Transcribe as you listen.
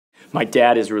My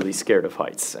dad is really scared of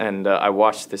heights, and I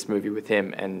watched this movie with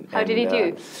him. And how did he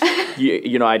do?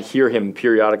 you know, I'd hear him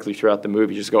periodically throughout the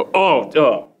movie just go,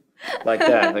 oh, like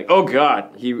that, like, oh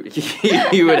God. He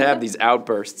would have these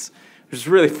outbursts, which is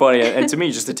really funny, and to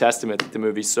me, just a testament that the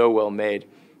movie's so well made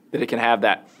that it can have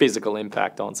that physical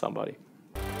impact on somebody.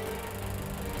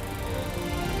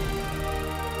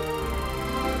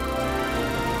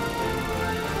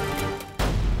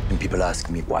 When people ask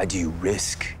me, why do you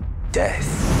risk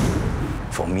death?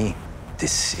 For me,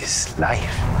 this is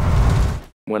life.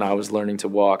 When I was learning to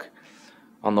walk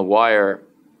on the wire,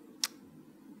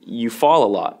 you fall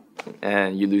a lot,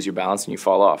 and you lose your balance and you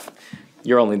fall off.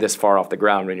 You're only this far off the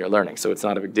ground when you're learning, so it's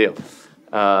not a big deal.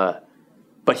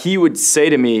 But he would say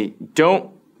to me, don't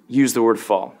use the word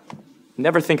fall.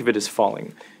 Never think of it as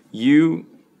falling.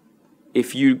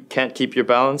 If you can't keep your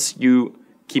balance, you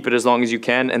keep it as long as you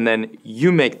can, and then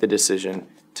you make the decision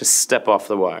to step off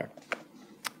the wire.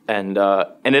 And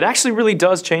it actually really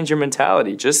does change your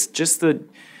mentality, just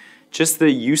the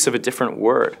use of a different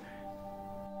word.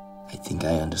 I think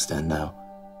I understand now.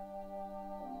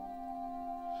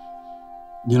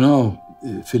 You know,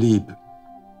 Philippe,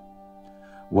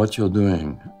 what you're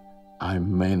doing, I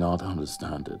may not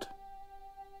understand it.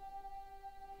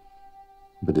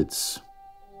 But it's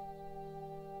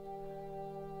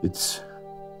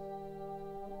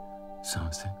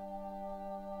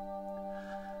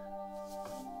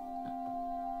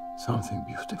something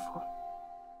beautiful.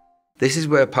 This is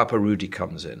where Papa Rudy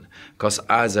comes in, because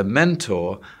as a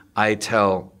mentor, I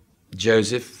tell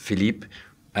Joseph, Philippe,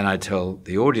 and I tell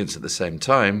the audience at the same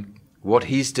time, what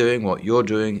he's doing, what you're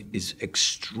doing is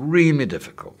extremely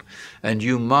difficult. And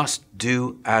you must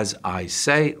do as I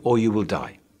say or you will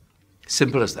die.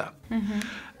 Simple as that.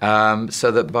 Mm-hmm.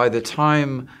 So that by the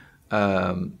time,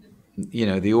 you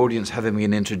know, the audience, having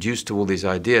been introduced to all these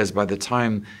ideas, by the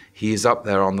time he is up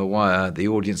there on the wire, the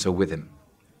audience are with him.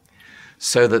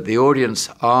 So that the audience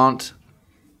aren't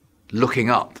looking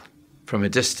up from a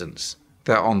distance.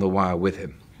 They're on the wire with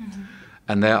him. Mm-hmm.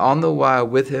 And they're on the wire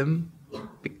with him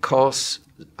because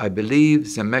I believe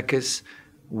Zemeckis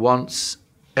wants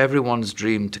everyone's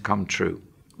dream to come true.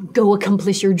 Go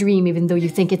accomplish your dream even though you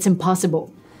think it's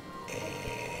impossible.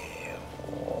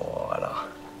 Voila,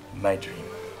 my dream.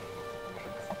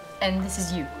 And this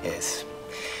is you? Yes,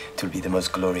 it will be the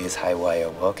most glorious high wire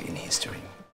walk in history.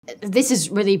 This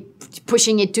is really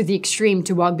pushing it to the extreme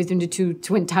to walk between the two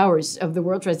twin towers of the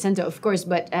World Trade Center, of course,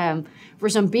 but for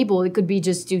some people it could be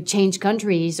just to change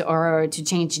countries or to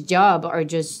change a job or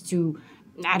just to,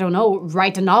 I don't know,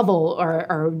 write a novel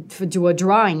or do a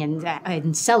drawing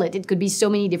and sell it. It could be so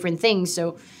many different things,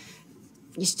 so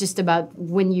it's just about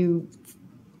when you,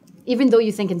 even though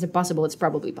you think it's impossible, it's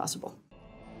probably possible.